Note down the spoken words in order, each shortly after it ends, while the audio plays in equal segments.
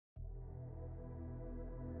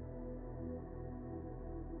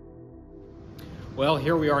Well,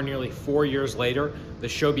 here we are nearly 4 years later. The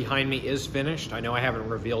show behind me is finished. I know I haven't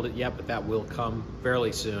revealed it yet, but that will come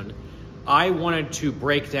fairly soon. I wanted to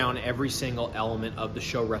break down every single element of the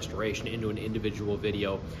show restoration into an individual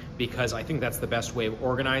video because I think that's the best way of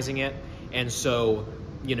organizing it. And so,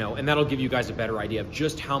 and that'll give you guys a better idea of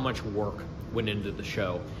just how much work went into the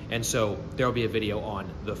show. And so there'll be a video on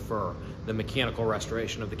the fur, the mechanical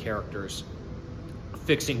restoration of the characters,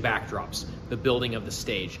 fixing backdrops, the building of the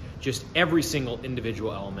stage, just every single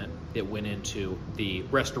individual element that went into the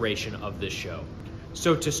restoration of this show.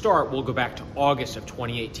 So to start, we'll go back to August of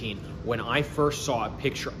 2018 when I first saw a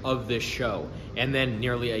picture of this show, and then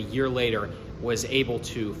nearly a year later was able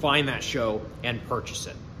to find that show and purchase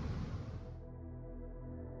it.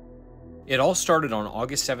 It all started on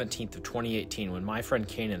August 17th of 2018 when my friend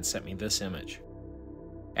Kanan sent me this image.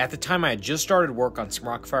 At the time, I had just started work on some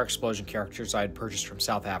Rock-afire explosion characters I had purchased from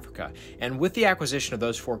South Africa, and with the acquisition of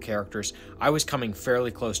those 4 characters, I was coming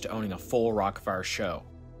fairly close to owning a full Rock-afire show.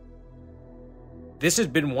 This has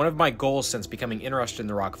been one of my goals since becoming interested in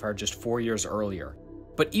the Rock-afire just 4 years earlier.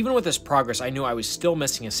 But even with this progress, I knew I was still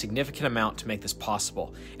missing a significant amount to make this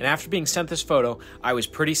possible, and after being sent this photo, I was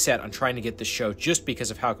pretty set on trying to get this show just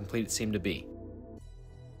because of how complete it seemed to be.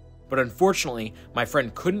 But unfortunately, my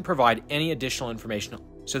friend couldn't provide any additional information,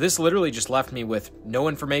 so this literally just left me with no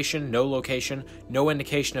information, no location, no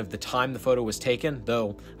indication of the time the photo was taken,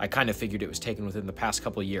 though I kind of figured it was taken within the past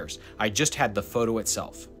couple of years. I just had the photo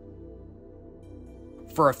itself.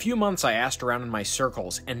 For a few months I asked around in my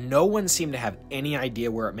circles, and no one seemed to have any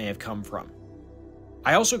idea where it may have come from.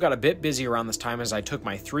 I also got a bit busy around this time as I took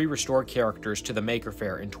my 3 restored characters to the Maker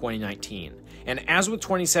Faire in 2019. And as with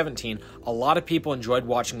 2017, a lot of people enjoyed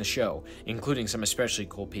watching the show, including some especially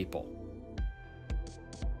cool people.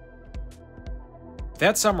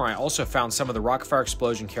 That summer I also found some of the Rock-afire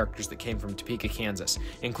explosion characters that came from Topeka, Kansas,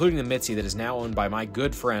 including the Mitzi that is now owned by my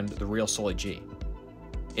good friend, the real Sully G.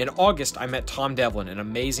 In August, I met Tom Devlin, an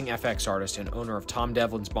amazing FX artist and owner of Tom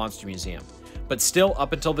Devlin's Monster Museum. But still,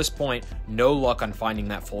 up until this point, no luck on finding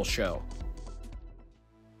that full show.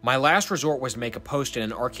 My last resort was to make a post in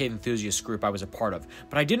an arcade enthusiast group I was a part of,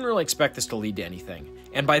 but I didn't really expect this to lead to anything.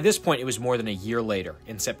 And by this point, it was more than a year later,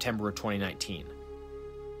 in September of 2019.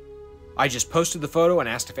 I just posted the photo and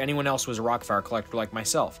asked if anyone else was a Rock-afire collector like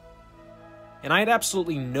myself. And I had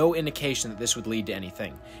absolutely no indication that this would lead to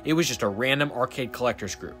anything. It was just a random arcade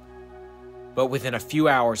collectors group. But within a few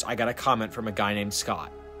hours, I got a comment from a guy named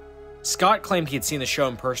Scott. Scott claimed he had seen the show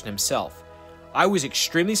in person himself. I was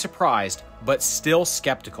extremely surprised, but still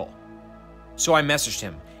skeptical. So I messaged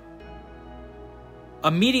him.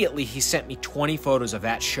 Immediately, he sent me 20 photos of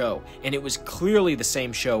that show, and it was clearly the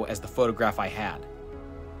same show as the photograph I had.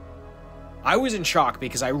 I was in shock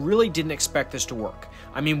because I really didn't expect this to work.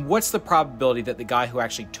 I mean, what's the probability that the guy who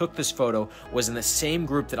actually took this photo was in the same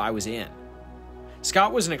group that I was in?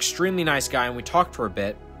 Scott was an extremely nice guy and we talked for a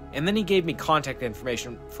bit, and then he gave me contact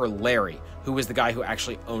information for Larry, who was the guy who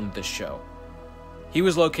actually owned this show. He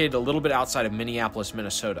was located a little bit outside of Minneapolis,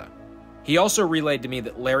 Minnesota. He also relayed to me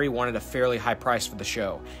that Larry wanted a fairly high price for the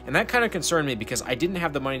show, and that kind of concerned me because I didn't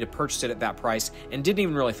have the money to purchase it at that price and didn't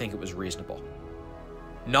even really think it was reasonable.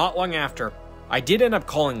 Not long after, I did end up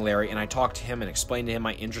calling Larry and I talked to him and explained to him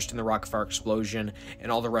my interest in the Rock-afire explosion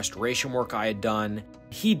and all the restoration work I had done.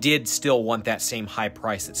 He did still want that same high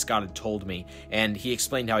price that Scott had told me, and he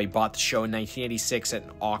explained how he bought the show in 1986 at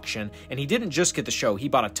an auction, and he didn't just get the show, he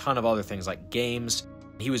bought a ton of other things like games.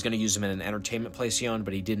 He was going to use them in an entertainment place he owned,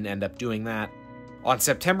 but he didn't end up doing that. On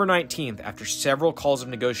September 19th, after several calls of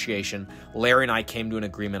negotiation, Larry and I came to an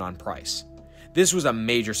agreement on price. This was a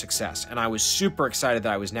major success, and I was super excited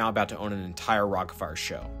that I was now about to own an entire Rock-afire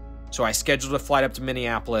show. So I scheduled a flight up to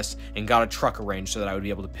Minneapolis and got a truck arranged so that I would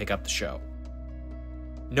be able to pick up the show.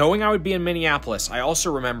 Knowing I would be in Minneapolis, I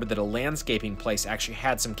also remembered that a landscaping place actually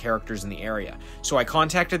had some characters in the area, so I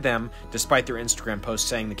contacted them, despite their Instagram posts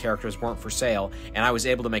saying the characters weren't for sale, and I was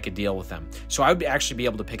able to make a deal with them. So I would actually be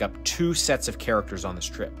able to pick up 2 sets of characters on this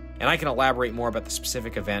trip, and I can elaborate more about the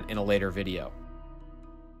specific event in a later video.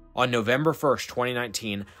 On November 1st,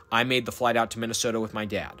 2019, I made the flight out to Minnesota with my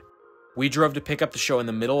dad. We drove to pick up the show in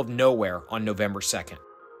the middle of nowhere on November 2nd.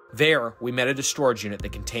 There, we met at a storage unit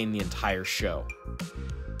that contained the entire show.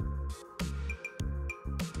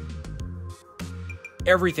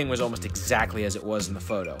 Everything was almost exactly as it was in the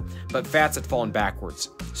photo, but Fats had fallen backwards,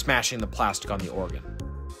 smashing the plastic on the organ.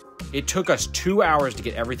 It took us 2 hours to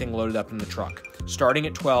get everything loaded up in the truck, starting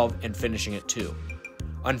at 12 and finishing at 2.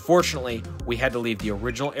 Unfortunately, we had to leave the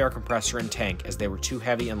original air compressor and tank as they were too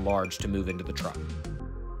heavy and large to move into the truck.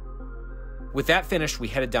 With that finished, we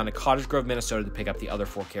headed down to Cottage Grove, Minnesota to pick up the other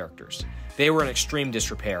 4 characters. They were in extreme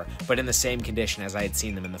disrepair, but in the same condition as I had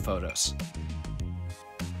seen them in the photos.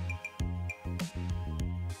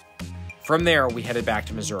 From there, we headed back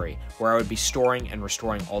to Missouri, where I would be storing and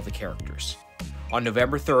restoring all the characters. On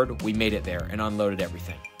November 3rd, we made it there and unloaded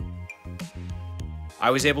everything.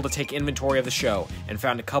 I was able to take inventory of the show and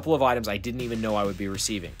found a couple of items I didn't even know I would be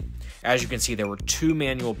receiving. As you can see, there were 2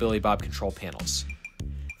 manual Billy Bob control panels.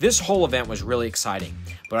 This whole event was really exciting,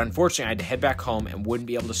 but unfortunately I had to head back home and wouldn't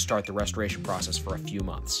be able to start the restoration process for a few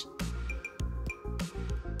months.